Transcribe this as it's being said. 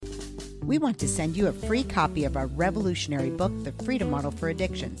we want to send you a free copy of our revolutionary book, The Freedom Model for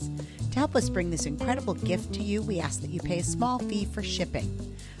Addictions. To help us bring this incredible gift to you, we ask that you pay a small fee for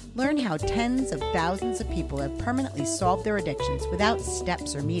shipping. Learn how tens of thousands of people have permanently solved their addictions without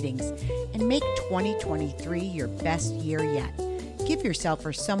steps or meetings, and make 2023 your best year yet. Give yourself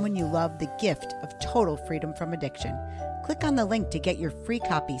or someone you love the gift of total freedom from addiction. Click on the link to get your free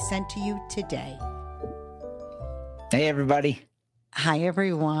copy sent to you today. Hey, everybody. Hi,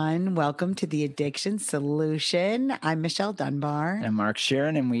 everyone. Welcome to The Addiction Solution. I'm Michelle Dunbar. And I'm Mark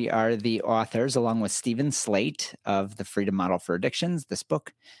Sheeran, and we are the authors, along with Stephen Slate, of The Freedom Model for Addictions, this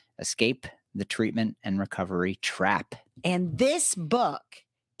book, Escape the Treatment and Recovery Trap. And this book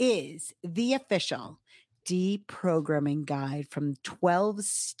is the official deprogramming guide from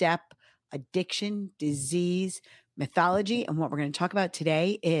 12-step addiction, disease, mythology. And what we're going to talk about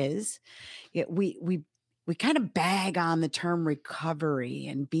today is we kind of bag on the term recovery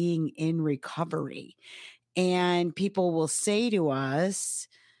and being in recovery. And people will say to us,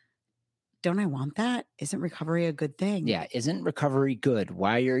 don't I want that? Isn't recovery a good thing? Yeah, isn't recovery good?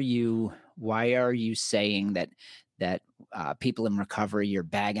 Why are you saying that people in recovery, you're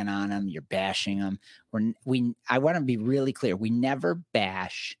bagging on them, you're bashing them? I want to be really clear. We never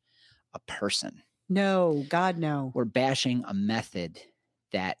bash a person. No, God, no. We're bashing a method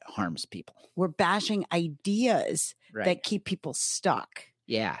that harms people. We're bashing ideas that keep people stuck.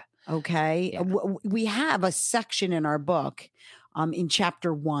 Yeah. Okay. Yeah. We have a section in our book, in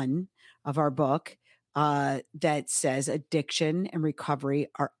chapter 1 of our book, that says addiction and recovery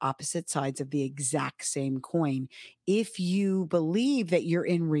are opposite sides of the exact same coin. If you believe that you're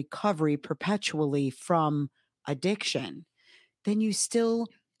in recovery perpetually from addiction, then you still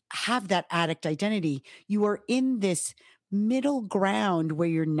have that addict identity. You are in this middle ground where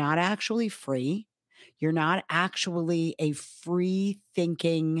you're not actually free. You're not actually a free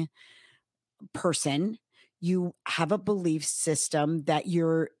thinking person. You have a belief system that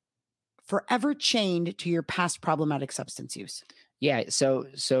you're forever chained to your past problematic substance use. Yeah.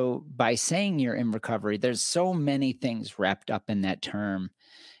 So by saying you're in recovery, there's so many things wrapped up in that term,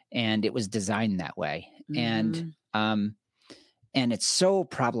 and it was designed that way. Mm-hmm. And it's so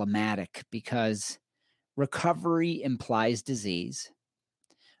problematic because recovery implies disease.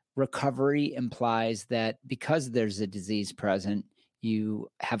 Recovery implies that because there's a disease present, you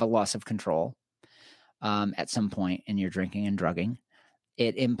have a loss of control at some point in your drinking and drugging.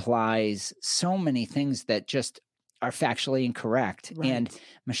 It implies so many things that just are factually incorrect. Right. And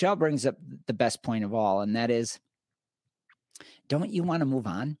Michelle brings up the best point of all, and that is, don't you want to move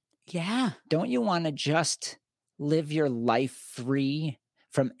on? Yeah. Don't you want to just live your life free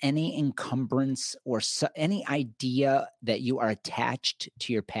from any encumbrance or any idea that you are attached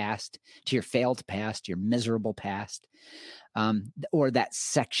to your past, to your failed past, your miserable past, or that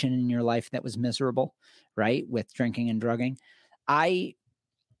section in your life that was miserable, right? With drinking and drugging. I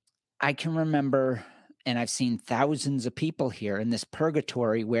can remember, and I've seen thousands of people here in this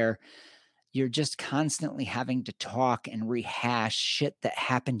purgatory where you're just constantly having to talk and rehash shit that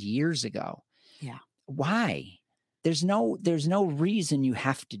happened years ago. Yeah. Why? There's no reason you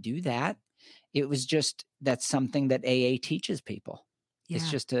have to do that. It was just, that's something that AA teaches people. Yeah. It's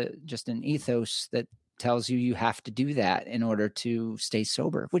just an ethos that tells you have to do that in order to stay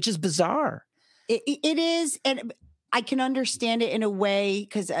sober, which is bizarre. It is. And I can understand it in a way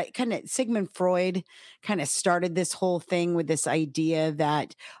because Sigmund Freud kind of started this whole thing with this idea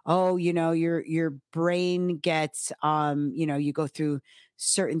that, your brain gets, you go through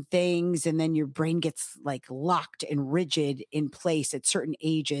certain things and then your brain gets like locked and rigid in place at certain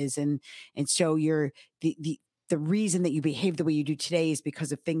ages. And so you're the reason that you behave the way you do today is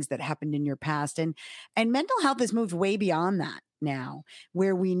because of things that happened in your past. And mental health has moved way beyond that now,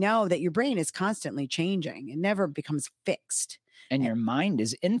 where we know that your brain is constantly changing. It never becomes fixed. And your mind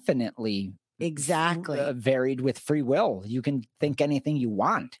is infinitely varied with free will. You can think anything you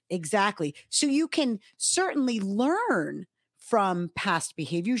want. Exactly. So you can certainly learn from past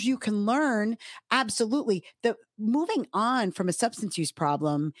behaviors. You can learn absolutely that moving on from a substance use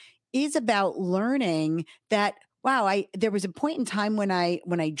problem is about learning that, wow, there was a point in time when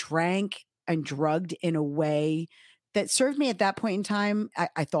I drank and drugged in a way that served me at that point in time.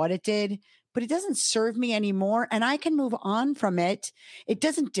 I thought it did, but it doesn't serve me anymore. And I can move on from it. It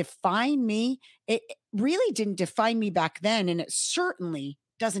doesn't define me. It really didn't define me back then. And it certainly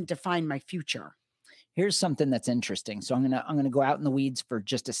doesn't define my future. Here's something that's interesting. So I'm gonna go out in the weeds for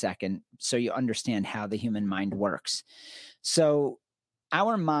just a second so you understand how the human mind works. So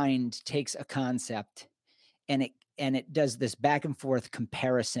our mind takes a concept and it does this back and forth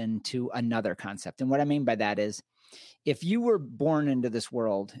comparison to another concept. And what I mean by that is If you were born into this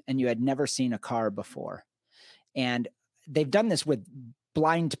world and you had never seen a car before, and they've done this with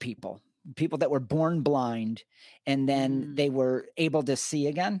blind people that were born blind, and then they were able to see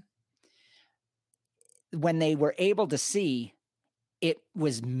again. When they were able to see, it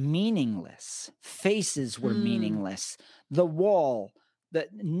was meaningless. Faces were meaningless. The wall,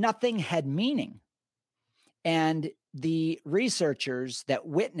 nothing had meaning. And the researchers that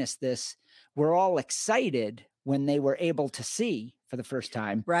witnessed this were all excited when they were able to see for the first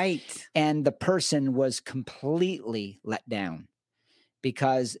time. Right. And the person was completely let down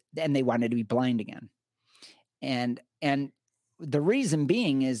because then they wanted to be blind again. And the reason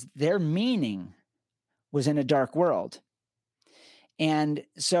being is their meaning was in a dark world. And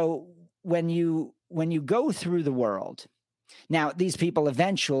so when you go through the world, now these people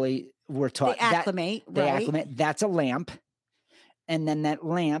eventually were taught they acclimate. That's a lamp. And then that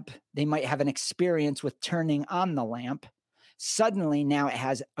lamp, they might have an experience with turning on the lamp. Suddenly now it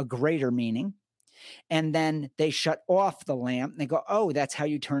has a greater meaning. And then they shut off the lamp. And they go, oh, that's how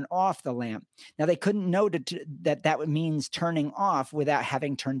you turn off the lamp. Now they couldn't know that means turning off without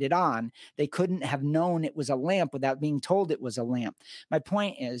having turned it on. They couldn't have known it was a lamp without being told it was a lamp. My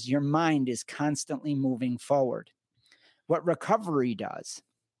point is your mind is constantly moving forward. What recovery does,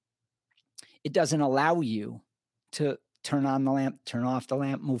 it doesn't allow you to turn on the lamp, turn off the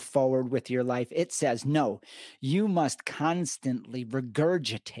lamp, move forward with your life. It says, no, you must constantly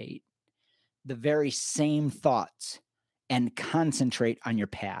regurgitate the very same thoughts and concentrate on your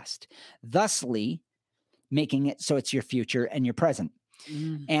past, thusly making it so it's your future and your present.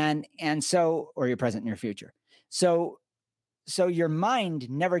 And so, or your present and your future. So your mind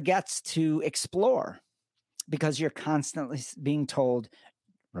never gets to explore because you're constantly being told,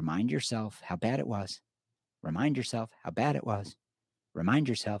 remind yourself how bad it was. Remind yourself how bad it was. Remind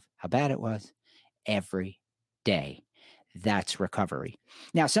yourself how bad it was every day. That's recovery.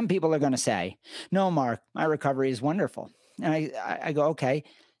 Now, some people are going to say, no, Mark, my recovery is wonderful. And I go, okay,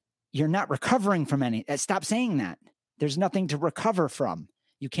 you're not recovering from any. Stop saying that. There's nothing to recover from.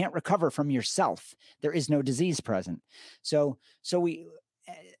 You can't recover from yourself. There is no disease present. So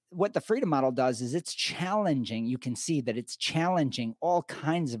what the Freedom Model does is it's challenging. You can see that it's challenging all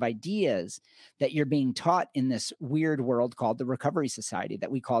kinds of ideas that you're being taught in this weird world called the Recovery Society,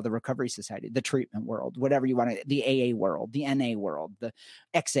 that we call the Recovery Society, the treatment world, whatever you want to, the AA world, the NA world, the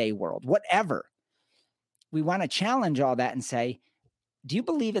XA world, whatever. We want to challenge all that and say, do you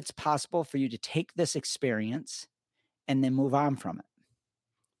believe it's possible for you to take this experience and then move on from it?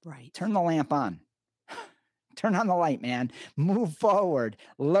 Right. Turn the lamp on. Turn on the light, man. Move forward.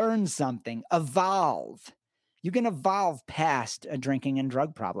 Learn something. Evolve. You can evolve past a drinking and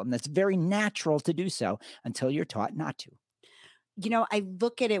drug problem. That's very natural to do so until you're taught not to. You know, I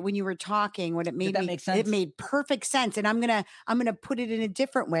look at it when you were talking, when it made make sense? It made perfect sense. And I'm gonna put it in a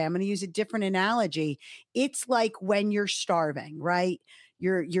different way. I'm gonna use a different analogy. It's like when you're starving, right?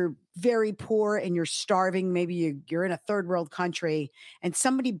 You're very poor and you're starving. Maybe you're in a third world country and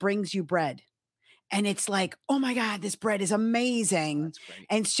somebody brings you bread. And it's like, oh my God, this bread is amazing. That's great.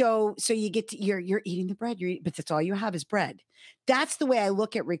 And so you get to, you're eating the bread, but that's all you have is bread. That's the way I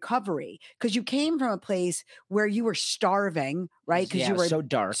look at recovery, because you came from a place where you were starving, right? Because you were so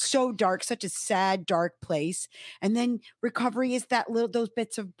dark, such a sad, dark place. And then recovery is those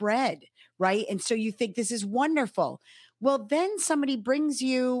bits of bread, right? And so you think this is wonderful. Well, then somebody brings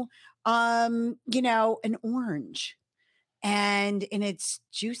you, an orange. And it's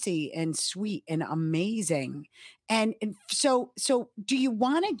juicy and sweet and amazing. And so do you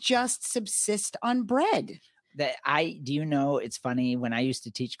want to just subsist on bread? It's funny, when I used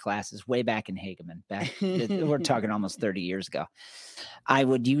to teach classes way back in Hageman, we're talking almost 30 years ago, I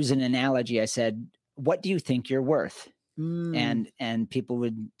would use an analogy. I said, what do you think you're worth? And people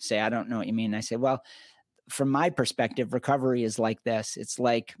would say, I don't know what you mean. I said, well, from my perspective, recovery is like this. It's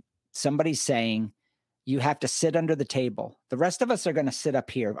like somebody saying, you have to sit under the table. The rest of us are going to sit up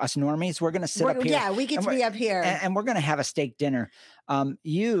here. Us normies, we're going to sit up here. Yeah, we get to be up here. And we're going to have a steak dinner.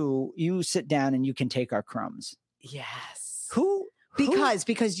 You sit down and you can take our crumbs. Yes.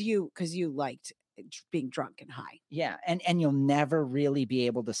 Because you liked being drunk and high. Yeah, and you'll never really be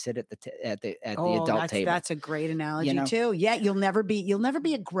able to sit at the adult table. That's a great analogy too. Yeah, you'll never be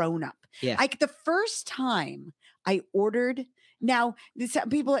a grown up. Yeah. Like the first time I ordered. Now,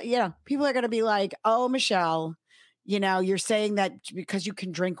 people are going to be like, oh, Michelle, you're saying that because you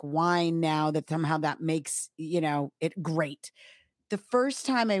can drink wine now that somehow that makes, it great. The first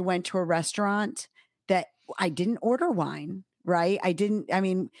time I went to a restaurant that I didn't order wine, right?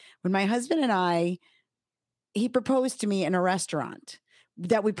 When my husband and he proposed to me in a restaurant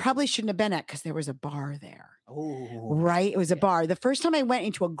that we probably shouldn't have been at because there was a bar there. Oh, right? It was a yeah. bar. The first time I went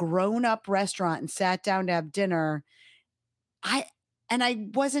into a grown-up restaurant and sat down to have dinner, I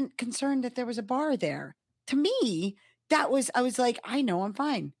wasn't concerned that there was a bar there. To me, I was like, I know I'm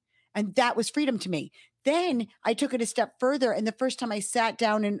fine. And that was freedom to me. Then I took it a step further. And the first time I sat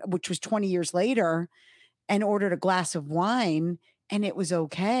down, and which was 20 years later, and ordered a glass of wine and it was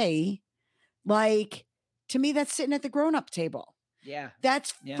okay. Like, to me, that's sitting at the grown-up table. Yeah.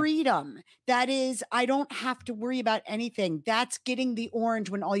 That's Yeah. freedom. That is, I don't have to worry about anything. That's getting the orange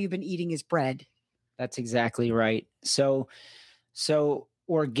when all you've been eating is bread. That's exactly right. So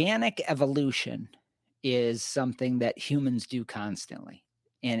organic evolution is something that humans do constantly.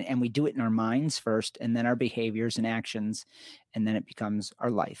 And we do it in our minds first, and then our behaviors and actions, and then it becomes our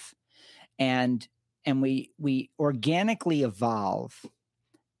life. And we organically evolve,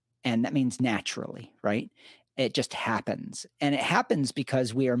 and that means naturally, right? It just happens. And it happens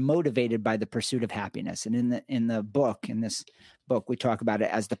because we are motivated by the pursuit of happiness. And in this book, we talk about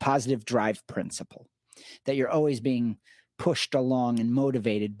it as the positive drive principle, that you're always being pushed along and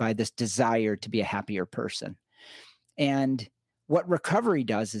motivated by this desire to be a happier person. And what recovery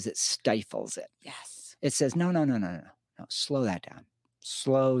does is it stifles it. Yes. It says, no, slow that down.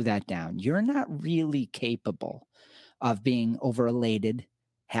 Slow that down. You're not really capable of being overelated,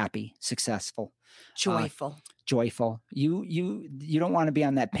 happy, successful, Joyful. joyful. You don't want to be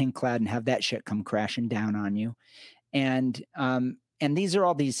on that pink cloud and have that shit come crashing down on you. And these are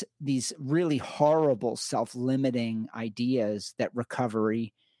all these really horrible self-limiting ideas that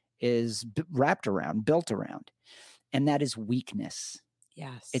recovery is built around. And that is weakness.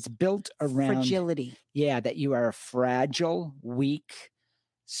 Yes. It's built around fragility. Yeah, that you are a fragile, weak,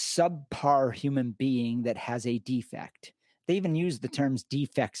 subpar human being that has a defect. They even use the terms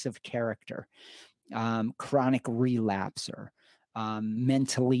defects of character, chronic relapser,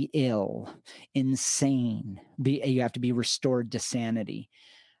 mentally ill, insane. You have to be restored to sanity.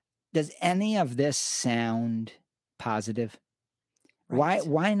 Does any of this sound positive? Right.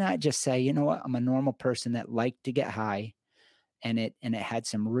 Why not just say, you know what, I'm a normal person that liked to get high, and it had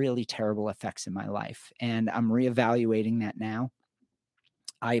some really terrible effects in my life, and I'm reevaluating that now.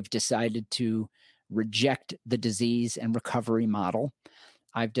 I've decided to reject the disease and recovery model.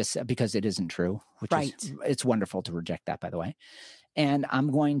 Because it isn't true, which is, it's wonderful to reject that, by the way. And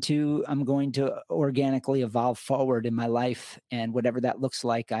I'm going to organically evolve forward in my life, and whatever that looks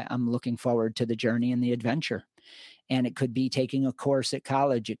like, I'm looking forward to the journey and the adventure. And it could be taking a course at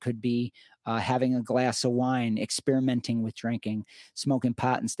college. It could be having a glass of wine, experimenting with drinking, smoking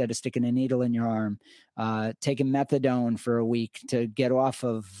pot instead of sticking a needle in your arm, taking methadone for a week to get off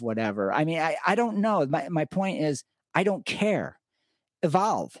of whatever. I mean, I don't know. My point is, I don't care.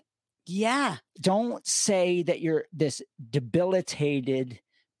 Evolve. Yeah. Don't say that you're this debilitated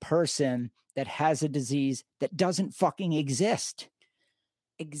person that has a disease that doesn't fucking exist.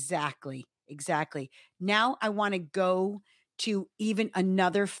 Exactly. Now I want to go to even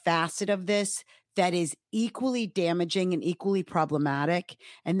another facet of this that is equally damaging and equally problematic.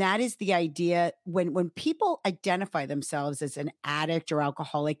 And that is the idea when people identify themselves as an addict or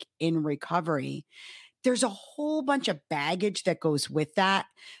alcoholic in recovery, there's a whole bunch of baggage that goes with that.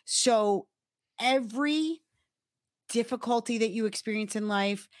 So every difficulty that you experience in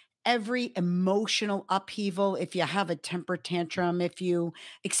life, every emotional upheaval, if you have a temper tantrum, if you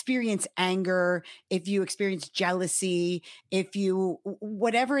experience anger, if you experience jealousy,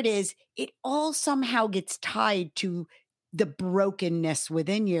 whatever it is, it all somehow gets tied to the brokenness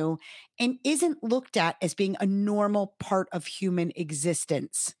within you and isn't looked at as being a normal part of human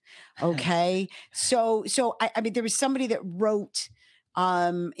existence. Okay. So I mean, there was somebody that wrote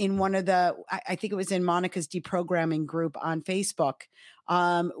in one of I think it was in Monica's deprogramming group on Facebook,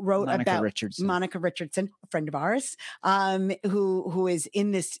 wrote about Monica Richardson, a friend of ours, who is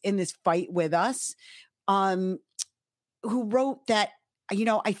in this fight with us, who wrote that,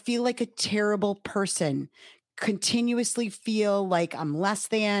 I feel like a terrible person, continuously feel like I'm less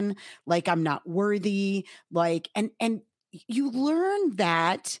than, like I'm not worthy, and you learn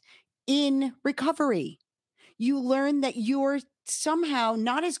that in recovery. You learn that you're somehow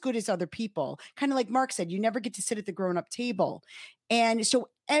not as good as other people. Kind of like Mark said, you never get to sit at the grown-up table. And so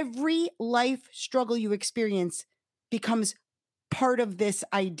every life struggle you experience becomes part of this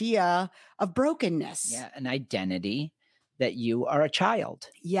idea of brokenness. Yeah, an identity that you are a child.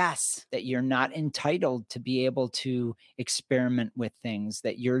 Yes. That you're not entitled to be able to experiment with things,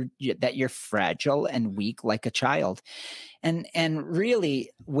 that you're fragile and weak like a child. And really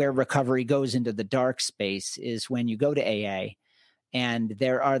where recovery goes into the dark space is when you go to AA and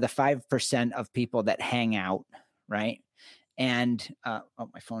there are the 5% of people that hang out, right? And oh,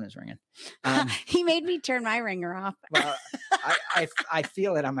 my phone is ringing. He made me turn my ringer off. Well, I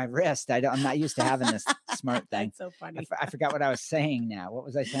feel it on my wrist. I'm not used to having this smart thing. That's so funny. I forgot what I was saying now. What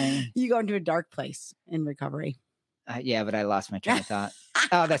was I saying? You go into a dark place in recovery. Yeah, but I lost my train of thought.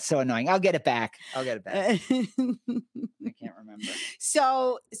 Oh, that's so annoying. I'll get it back. I can't remember.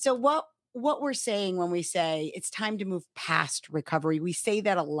 So what we're saying when we say it's time to move past recovery, we say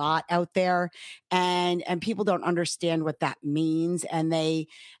that a lot out there, and people don't understand what that means. And they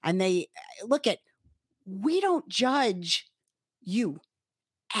look at, we don't judge you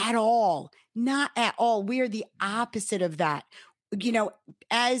at all. Not at all. We are the opposite of that.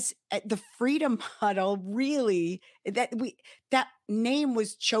 As the Freedom Model, really, that name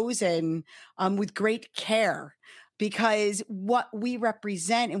was chosen with great care, because what we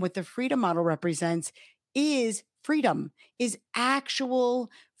represent and what the Freedom Model represents is freedom, is actual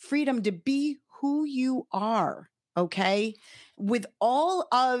freedom to be who you are. Okay. With all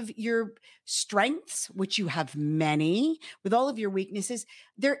of your strengths, which you have many, with all of your weaknesses,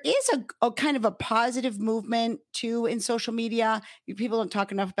 there is a kind of a positive movement too in social media. People don't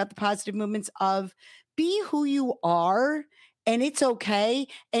talk enough about the positive movements of be who you are, and it's okay.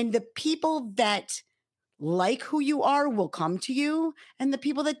 And the people that like who you are will come to you, and the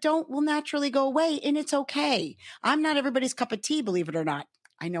people that don't will naturally go away, and it's okay. I'm not everybody's cup of tea, believe it or not.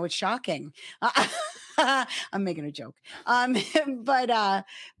 I know it's shocking. I'm making a joke.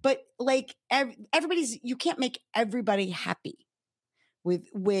 But like everybody's, you can't make everybody happy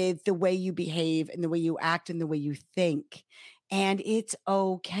with the way you behave and the way you act and the way you think. And it's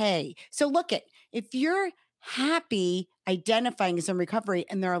okay. So look at, if you're happy identifying as in recovery,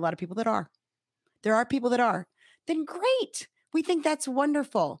 and there are a lot of people that are, then great. We think that's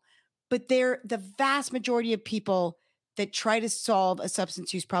wonderful. But the vast majority of people that try to solve a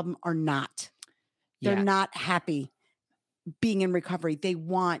substance use problem are not. They're not happy being in recovery. They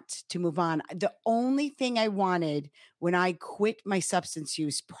want to move on. The only thing I wanted when I quit my substance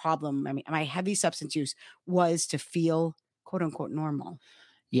use problem, I mean, my heavy substance use, was to feel quote unquote normal.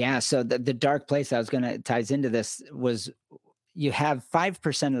 Yeah. So the dark place I was going to ties into this was, you have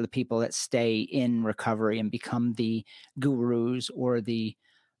 5% of the people that stay in recovery and become the gurus or the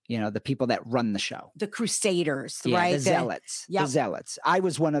people that run the show. The crusaders, right? The zealots. The zealots. I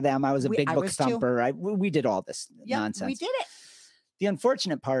was one of them. I was a big book thumper. We did all this nonsense. We did it. The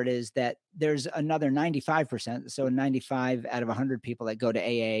unfortunate part is that there's another 95%. So 95 out of 100 people that go to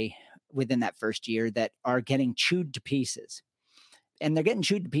AA within that first year that are getting chewed to pieces. And they're getting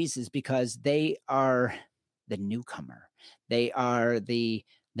chewed to pieces because they are the newcomer. They are the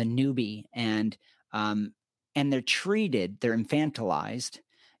newbie, and they're infantilized,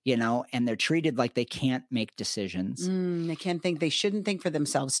 and they're treated like they can't make decisions. They can't think. They shouldn't think for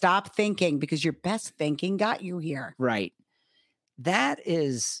themselves. Stop thinking, because your best thinking got you here. Right. That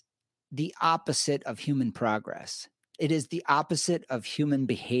is the opposite of human progress. It is the opposite of human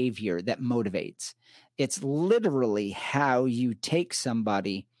behavior that motivates. It's literally how you take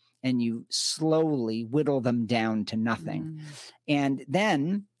somebody and you slowly whittle them down to nothing. And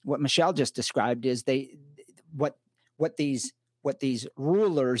then what Michelle just described is what these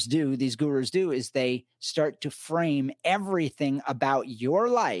rulers do, these gurus do, is they start to frame everything about your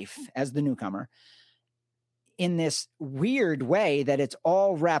life as the newcomer in this weird way that it's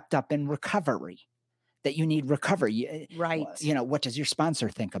all wrapped up in recovery, that you need recovery. Right. What does your sponsor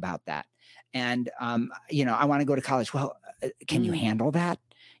think about that? And, I want to go to college. Well, can you handle that?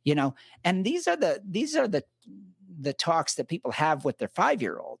 And these are the talks that people have with their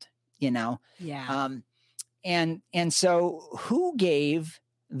 5-year-old, Yeah. And so who gave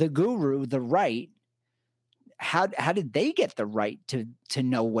the guru the right? How did they get the right to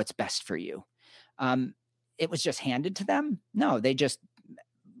know what's best for you? It was just handed to them? No, they just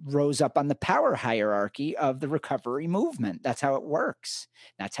rose up on the power hierarchy of the recovery movement. That's how it works.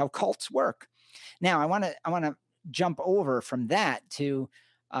 That's how cults work. Now I want to jump over from that to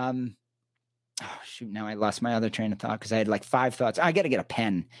now I lost my other train of thought because I had like 5 thoughts. I got to get a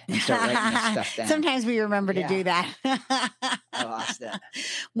pen and start writing this stuff down. Sometimes we remember to do that. I lost it.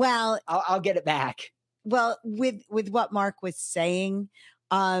 Well, I'll get it back. Well, with what Mark was saying,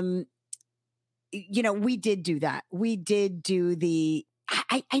 we did do that. We did do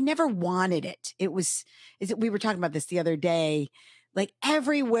I never wanted it. We were talking about this the other day. Like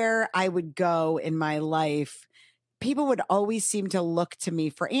everywhere I would go in my life, people would always seem to look to me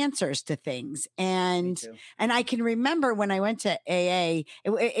for answers to things. And I can remember when I went to AA,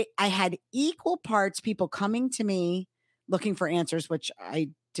 I had equal parts people coming to me looking for answers, which I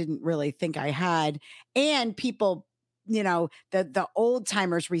didn't really think I had, and people the old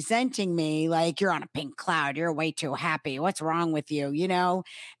timers resenting me, like, you're on a pink cloud, you're way too happy, what's wrong with you,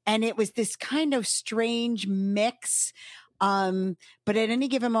 and it was this kind of strange mix. But at any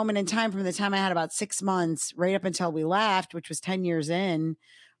given moment in time, from the time I had about 6 months right up until we left, which was 10 years in,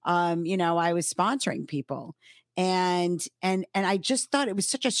 I was sponsoring people, and I just thought it was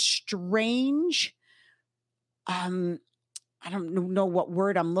such a strange, um I don't know what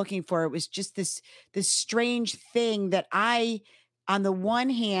word I'm looking for. It was just this strange thing that I, on the one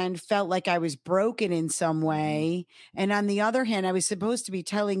hand, felt like I was broken in some way, and on the other hand, I was supposed to be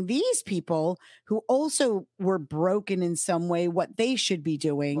telling these people who also were broken in some way what they should be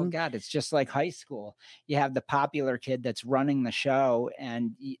Well, doing. God, it's just like high school. You have the popular kid that's running the show,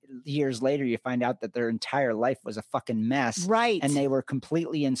 and years later, you find out that their entire life was a fucking mess, Right. and they were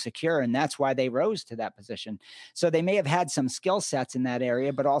completely insecure, and that's why they rose to that position. So they may have had some skill sets in that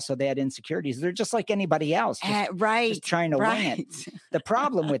area, but also they had insecurities. They're just like anybody else, just trying to wing it. The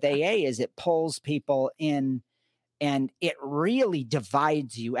problem with AA is it pulls people in, and it really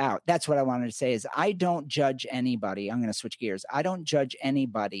divides you out. That's what I wanted to say is I don't judge anybody. I'm going to switch gears. I don't judge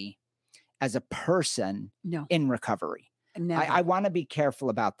anybody as a person No, in recovery. never. I want to be careful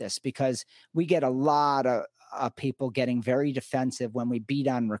about this because we get a lot of people getting very defensive when we beat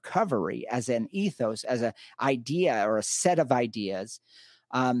on recovery as an ethos, as an idea or a set of ideas.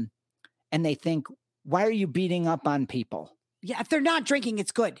 And they think, why are you beating up on people? Yeah, if they're not drinking,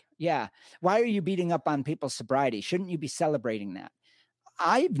 it's good. Yeah. Why are you beating up on people's sobriety? Shouldn't you be celebrating that?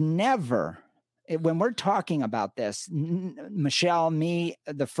 I've never, when we're talking about this, Michelle, me,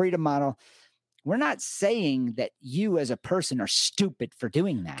 the Freedom Model, we're not saying that you as a person are stupid for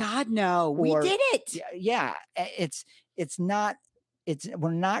doing that. God, no, we did it. Yeah.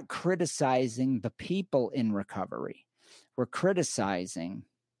 We're not criticizing the people in recovery. We're criticizing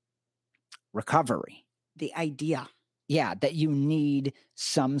recovery. The idea. Yeah, that you need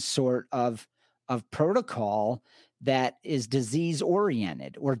some sort of protocol that is disease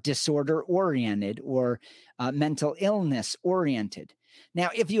oriented or disorder oriented or mental illness oriented. Now,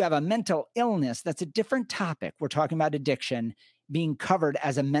 if you have a mental illness, that's a different topic. We're talking about addiction being covered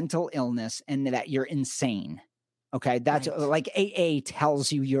as a mental illness and that you're insane. Okay, that's Right. like AA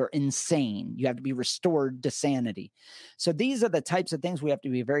tells you you're insane. You have to be restored to sanity. So these are the types of things we have to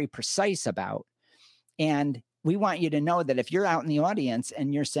be very precise about. And we want you to know that if you're out in the audience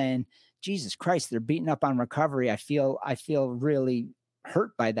and you're saying, Jesus Christ, they're beating up on recovery, I feel really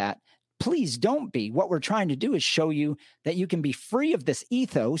hurt by that. Please don't be. What we're trying to do is show you that you can be free of this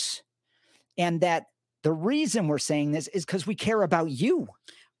ethos, and that the reason we're saying this is because we care about you.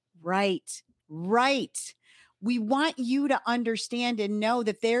 Right. We want you to understand and know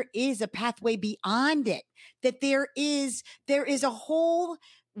that there is a pathway beyond it, that there is a whole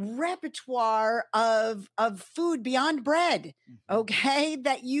repertoire of food beyond bread, okay,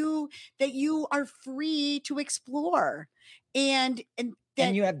 that you are free to explore, and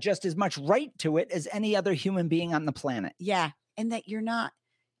you have just as much right to it as any other human being on the planet. Yeah, and that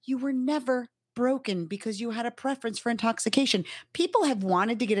you were never broken because you had a preference for intoxication. People have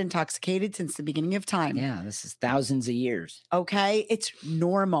wanted to get intoxicated since the beginning of time. Yeah, this is thousands of years. Okay, it's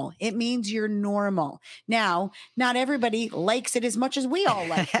normal. It means you're normal. Now, not everybody likes it as much as we all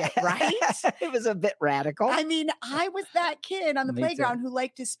liked it, right? It was a bit radical. I mean, I was that kid on the playground who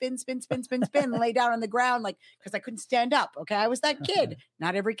liked to spin, and lay down on the ground, like, because I couldn't stand up. Okay, I was that kid.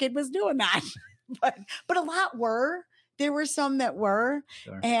 Not every kid was doing that, but a lot were. There were some that were.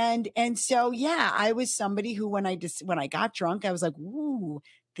 Sure. And so, yeah, I was somebody who, when I got drunk, I was like, ooh,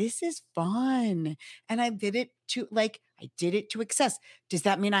 this is fun. And I did it to excess. Does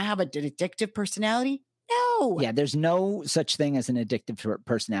that mean I have an addictive personality? No. Yeah, there's no such thing as an addictive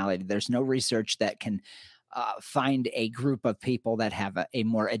personality. There's no research that can find a group of people that have a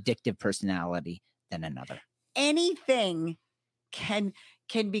more addictive personality than another. Anything can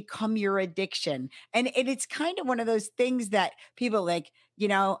become your addiction. And it's kind of one of those things that people like,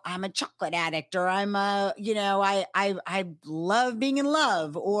 I'm a chocolate addict, or I'm I love being in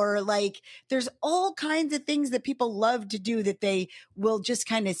love, or like there's all kinds of things that people love to do that they will just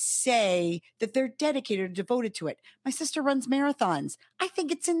kind of say that they're dedicated or devoted to it. My sister runs marathons. I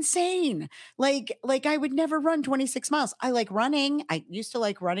think it's insane. Like I would never run 26 miles. I like running. I used to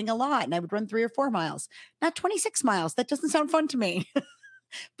like running a lot, and I would run 3 or 4 miles, not 26 miles. That doesn't sound fun to me.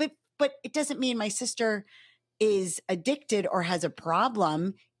 But it doesn't mean my sister is addicted or has a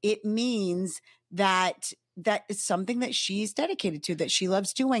problem. It means that is something that she's dedicated to, that she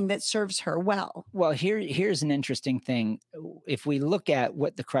loves doing, that serves her well. Well, here's an interesting thing. If we look at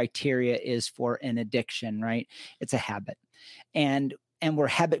what the criteria is for an addiction, right? It's a habit. And we're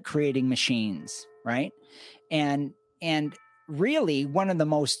habit creating machines, right? And And really, one of the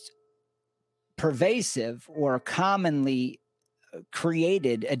most pervasive or commonly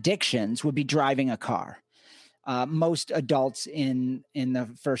created addictions would be driving a car. Most adults in the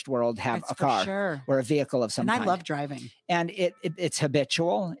first world have That's a for car sure. or a vehicle of some And I kind. love driving. And it's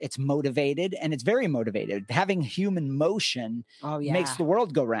habitual, it's motivated, and it's very motivated. Having human motion Oh yeah. makes the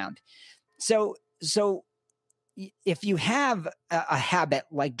world go round. So if you have a habit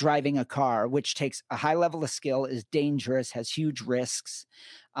like driving a car, which takes a high level of skill, is dangerous, has huge risks,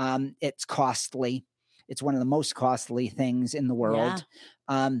 it's costly. It's one of the most costly things in the world.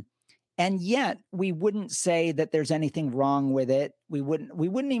 And yet we wouldn't say that there's anything wrong with it. We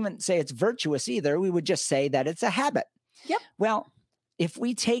wouldn't even say it's virtuous either. We would just say that it's a habit. Yep. Well, if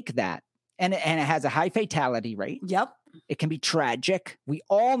we take that, and it has a high fatality rate. Yep. It can be tragic. We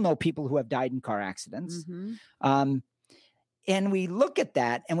all know people who have died in car accidents. Mm-hmm. And we look at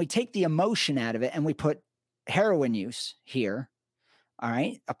that and we take the emotion out of it and we put heroin use here. All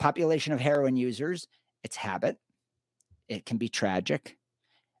right. A population of heroin users, it's habit. It can be tragic.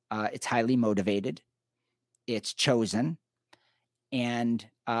 It's highly motivated. It's chosen. And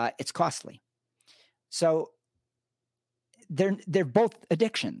it's costly. So they're both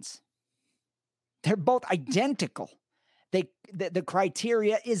addictions. They're both identical. The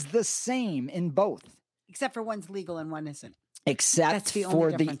criteria is the same in both. Except for one's legal and one isn't. Except That's the for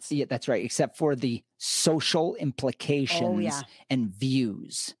only difference. yeah, that's right. Except for the social implications and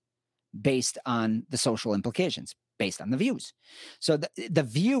views based on the social implications, based on the views. So the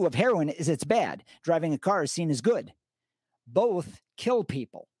view of heroin is it's bad. Driving a car is seen as good. Both kill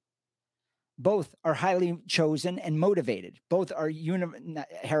people. Both are highly chosen and motivated. Both are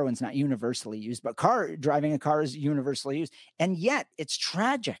heroin's not universally used, but driving a car is universally used. And yet it's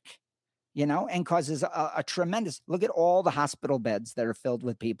tragic, and causes a tremendous, look at all the hospital beds that are filled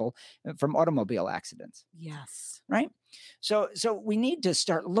with people from automobile accidents. Yes. Right. So we need to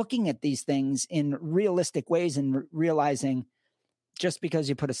start looking at these things in realistic ways and realizing just because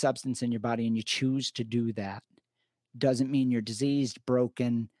you put a substance in your body and you choose to do that doesn't mean you're diseased,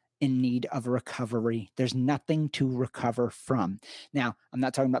 broken, in need of recovery. There's nothing to recover from. Now, I'm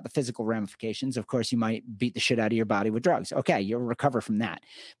not talking about the physical ramifications. Of course, you might beat the shit out of your body with drugs. Okay, you'll recover from that.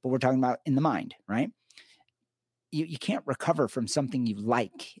 But we're talking about in the mind, right? You can't recover from something you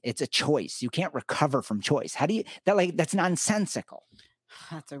like. It's a choice. You can't recover from choice. How do you, that's nonsensical.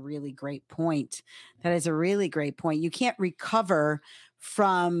 That's a really great point. That is a really great point. You can't recover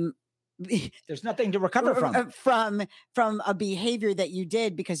from there's nothing to recover from a behavior that you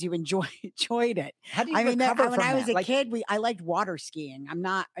did because you enjoyed it. How do you recover from when I was a kid, I liked water skiing. I'm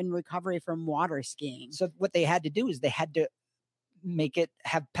not in recovery from water skiing. So what they had to do is they had to make it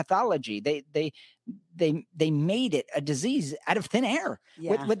have pathology. They made it a disease out of thin air.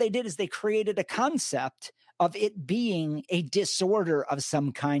 Yeah. What they did is they created a concept of it being a disorder of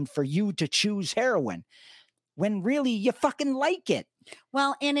some kind for you to choose heroin when really you fucking like it.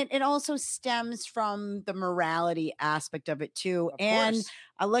 Well, and it also stems from the morality aspect of it too. And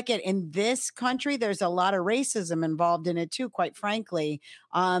I look at in this country, there's a lot of racism involved in it too, quite frankly.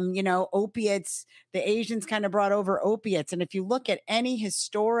 Opiates, the Asians kind of brought over opiates. And if you look at any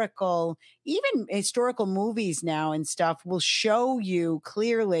historical movies now and stuff will show you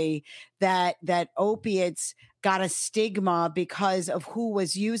clearly that opiates got a stigma because of who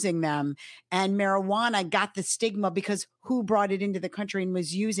was using them. And marijuana got the stigma because who brought it into the country and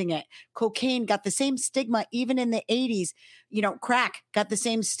was using it. Cocaine got the same stigma even in the 80s. Crack got the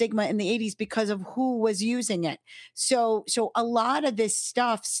same stigma in the 80s because of who was using it. So a lot of this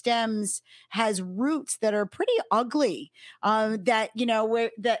stuff has roots that are pretty ugly, that,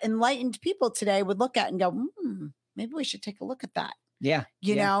 where the enlightened people today would look at and go, maybe we should take a look at that. Yeah.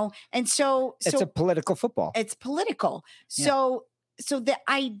 You know? And so it's a political football. It's political. So the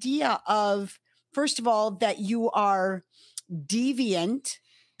idea of, first of all, that you are deviant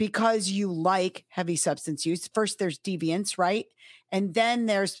because you like heavy substance use. First, there's deviance, right? And then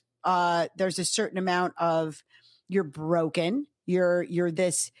there's a certain amount of you're broken. You're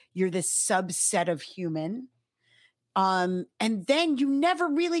this subset of human. And then you never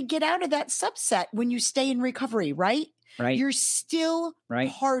really get out of that subset when you stay in recovery, right? Right. You're still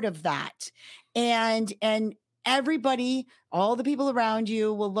part of that. And everybody, all the people around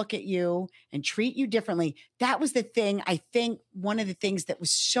you will look at you and treat you differently. That was the thing. I think one of the things that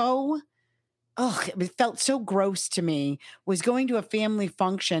was it felt so gross to me was going to a family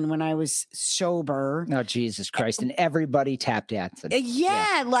function when I was sober. Oh, Jesus Christ. And everybody tapped dancing.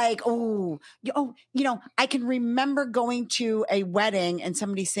 I can remember going to a wedding and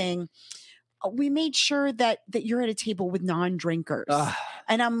somebody saying, we made sure that you're at a table with non-drinkers.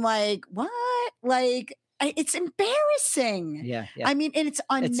 And I'm like, what? Like, it's embarrassing. Yeah. I mean, and it's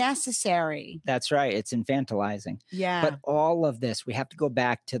unnecessary. That's right. It's infantilizing. Yeah. But all of this, we have to go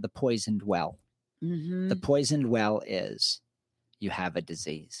back to the poisoned well. Mm-hmm. The poisoned well is you have a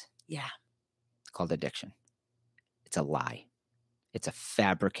disease. Yeah. Called addiction. It's a lie. It's a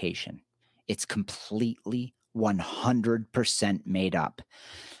fabrication. It's completely 100% made up.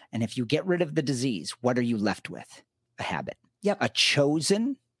 And if you get rid of the disease, what are you left with? A habit. Yep. A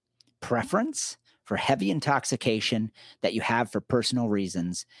chosen preference for heavy intoxication that you have for personal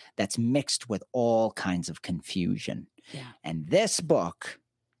reasons that's mixed with all kinds of confusion. Yeah. And this book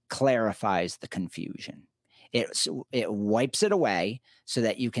clarifies the confusion. It wipes it away so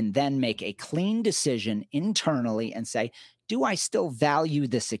that you can then make a clean decision internally and say, do I still value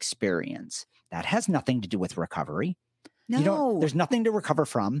this experience? That has nothing to do with recovery. No. There's nothing to recover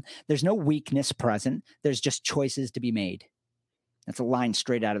from. There's no weakness present. There's just choices to be made. That's a line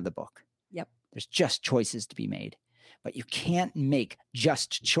straight out of the book. Yep. There's just choices to be made. But you can't make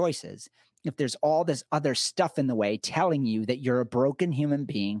just choices if there's all this other stuff in the way telling you that you're a broken human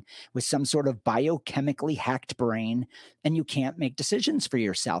being with some sort of biochemically hacked brain and you can't make decisions for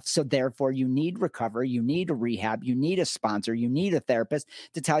yourself. So therefore, you need recovery, you need a rehab, you need a sponsor, you need a therapist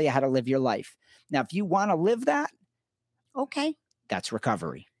to tell you how to live your life. Now, if you want to live that, okay, that's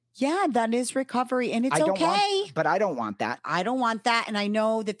recovery. Yeah, that is recovery, and it's okay. But I don't want that. I don't want that, and I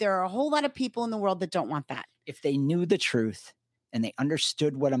know that there are a whole lot of people in the world that don't want that. If they knew the truth and they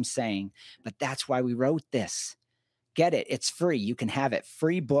understood what I'm saying, but that's why we wrote this. Get it. It's free. You can have it.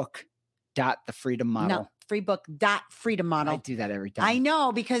 Freebook.thefreedommodel. No, freebook.freedommodel. I do that every time. I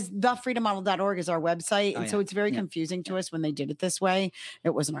know, because thefreedommodel.org is our website. And so it's very confusing to us when they did it this way.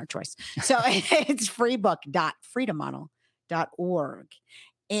 It wasn't our choice. So it's freebook.freedommodel.org.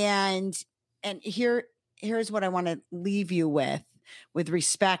 And here's what I want to leave you with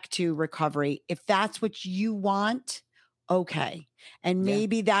respect to recovery. If that's what you want, okay. And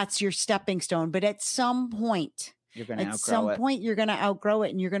maybe that's your stepping stone. But at some point, you're going to outgrow it,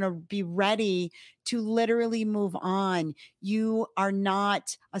 and you're going to be ready to literally move on. You are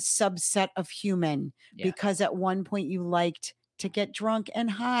not a subset of human because at one point you liked to get drunk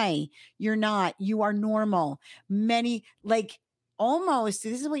and high. You're not. You are normal. Almost,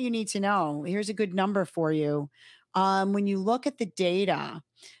 this is what you need to know. Here's a good number for you. When you look at the data,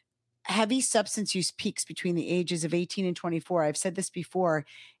 heavy substance use peaks between the ages of 18 and 24. I've said this before.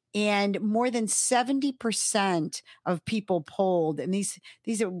 And more than 70% of people polled, and these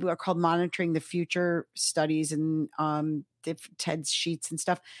are called monitoring the future studies and TED's sheets and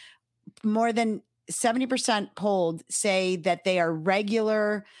stuff. More than 70% polled say that they are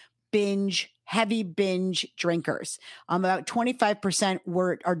regular heavy binge drinkers. About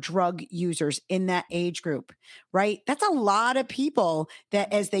 25% are drug users in that age group, right? That's a lot of people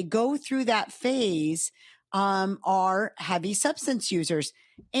that as they go through that phase are heavy substance users.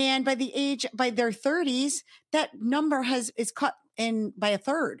 And by their 30s, that number is cut in by a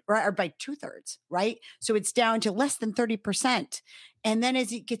third, right? Or by 2/3, right? So it's down to less than 30%. And then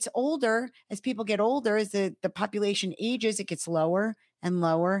as it gets older, as people get older, as the population ages, it gets lower and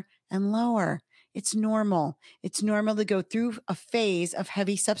lower and lower. It's normal. It's normal to go through a phase of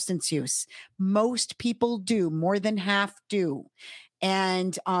heavy substance use. Most people do, more than half do.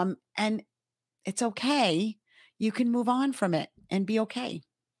 And it's okay. You can move on from it and be okay.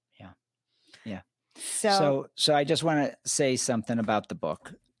 Yeah. So I just want to say something about the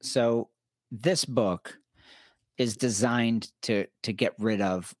book. So this book is designed to get rid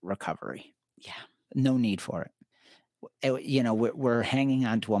of recovery. Yeah. No need for it. We're hanging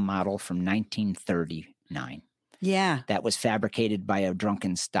on to a model from 1939. Yeah. That was fabricated by a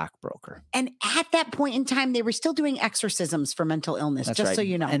drunken stockbroker. And at that point in time, they were still doing exorcisms for mental illness, That's just right. so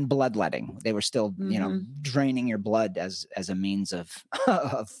you know. And bloodletting. They were still, draining your blood as a means of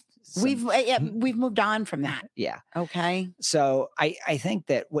We've moved on from that. Yeah. Okay. So I think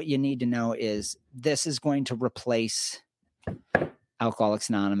that what you need to know is this is going to replace Alcoholics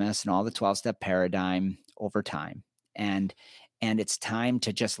Anonymous and all the 12-step paradigm over time. And it's time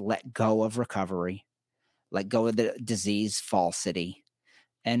to just let go of recovery, let go of the disease falsity,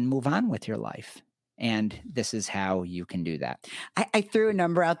 and move on with your life. And this is how you can do that. I threw a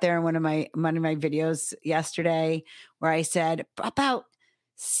number out there in one of my videos yesterday where I said about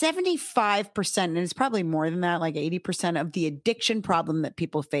 75%, and it's probably more than that, like 80% of the addiction problem that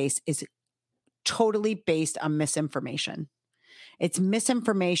people face is totally based on misinformation. It's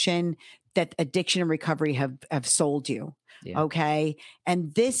misinformation that addiction and recovery have sold you. Yeah. Okay.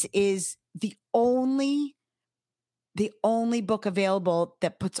 And this is the only the only book available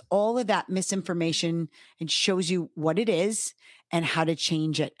that puts all of that misinformation and shows you what it is and how to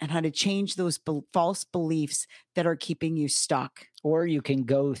change it and how to change those false beliefs that are keeping you stuck. Or you can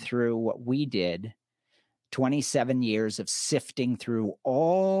go through what we did, 27 years of sifting through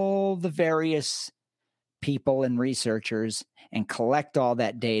all the various people and researchers and collect all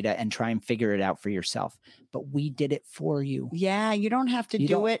that data and try and figure it out for yourself. But we did it for you. Yeah, you don't have to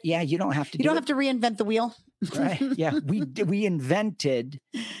do it. Yeah, you don't have to. You don't have to reinvent the wheel. Right? Yeah, we invented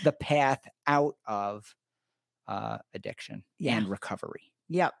the path out of addiction and recovery.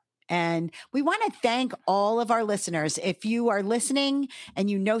 Yep. And we want to thank all of our listeners. If you are listening and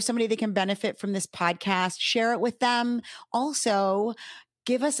you know somebody that can benefit from this podcast, share it with them. Also,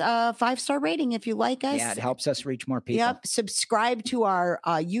 give us a 5-star rating if you like us. Yeah, it helps us reach more people. Yep. Subscribe to our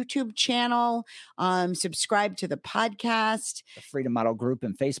YouTube channel. Subscribe to the podcast. The Freedom Model group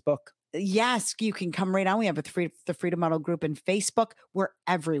in Facebook. Yes, you can come right on. We have the Freedom Model group in Facebook. We're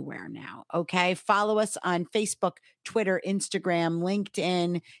everywhere now. Okay. Follow us on Facebook, Twitter, Instagram,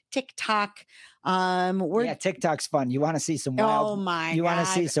 LinkedIn, TikTok. TikTok's fun. You want to see some wild, want to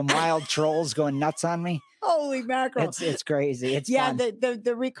see some wild trolls going nuts on me? Holy mackerel. It's crazy. It's fun.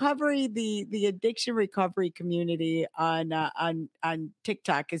 The recovery, the addiction recovery community on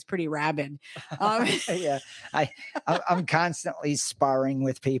TikTok is pretty rabid. Yeah. I'm constantly sparring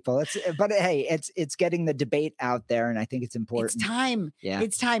with people. But hey, it's getting the debate out there, and I think it's important. It's time. Yeah.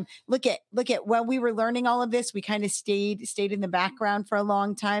 It's time. Look at while we were learning all of this, we kind of stayed in the background for a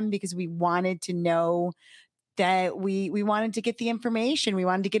long time because we wanted to know that we wanted to get the information. We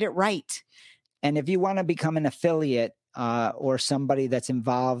wanted to get it right. And if you want to become an affiliate or somebody that's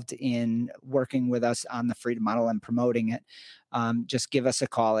involved in working with us on the Freedom Model and promoting it, just give us a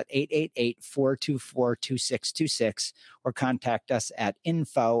call at 888-424-2626 or contact us at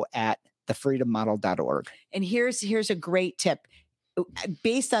info@thefreedommodel.org. And here's a great tip.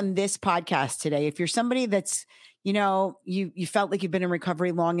 Based on this podcast today, if you're somebody that's, you felt like you've been in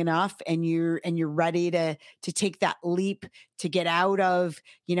recovery long enough and you're ready to take that leap to get out of,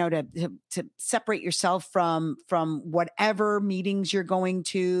 to separate yourself from whatever meetings you're going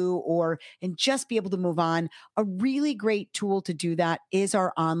to, and just be able to move on. A really great tool to do that is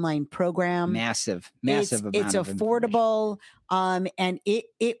our online program. Massive. It's affordable. And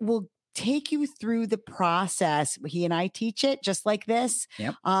it will take you through the process. He and I teach it just like this.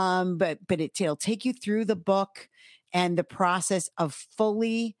 Yep. But it'll take you through the book and the process of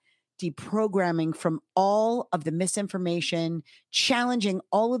fully deprogramming from all of the misinformation, challenging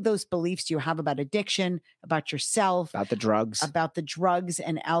all of those beliefs you have about addiction, about yourself, about the drugs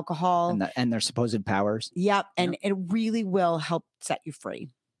and alcohol and their supposed powers. Yep. And it really will help set you free.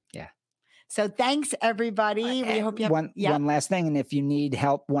 Yeah. So thanks, everybody. We hope you have one last thing. And if you need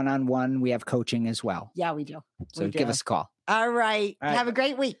help one-on-one, we have coaching as well. Yeah, we do. So give us a call. All right. Have a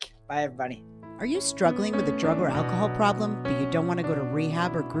great week. Bye, everybody. Are you struggling with a drug or alcohol problem, but you don't want to go to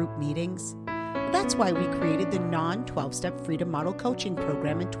rehab or group meetings? Well, that's why we created the non-12-step Freedom Model coaching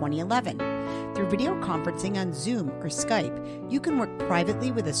program in 2011. Through video conferencing on Zoom or Skype, you can work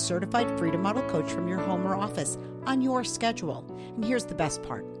privately with a certified Freedom Model coach from your home or office on your schedule. And here's the best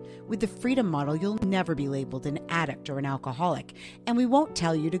part. With the Freedom Model, you'll never be labeled an addict or an alcoholic, and we won't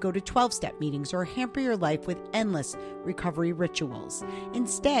tell you to go to 12-step meetings or hamper your life with endless recovery rituals.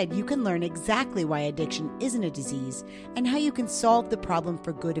 Instead, you can learn exactly why addiction isn't a disease and how you can solve the problem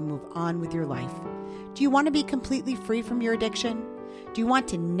for good and move on with your life. Do you want to be completely free from your addiction? Do you want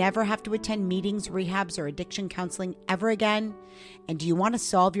to never have to attend meetings, rehabs, or addiction counseling ever again? And do you want to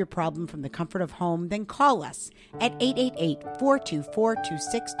solve your problem from the comfort of home? Then call us at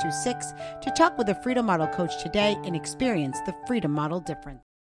 888-424-2626 to talk with a Freedom Model coach today and experience the Freedom Model difference.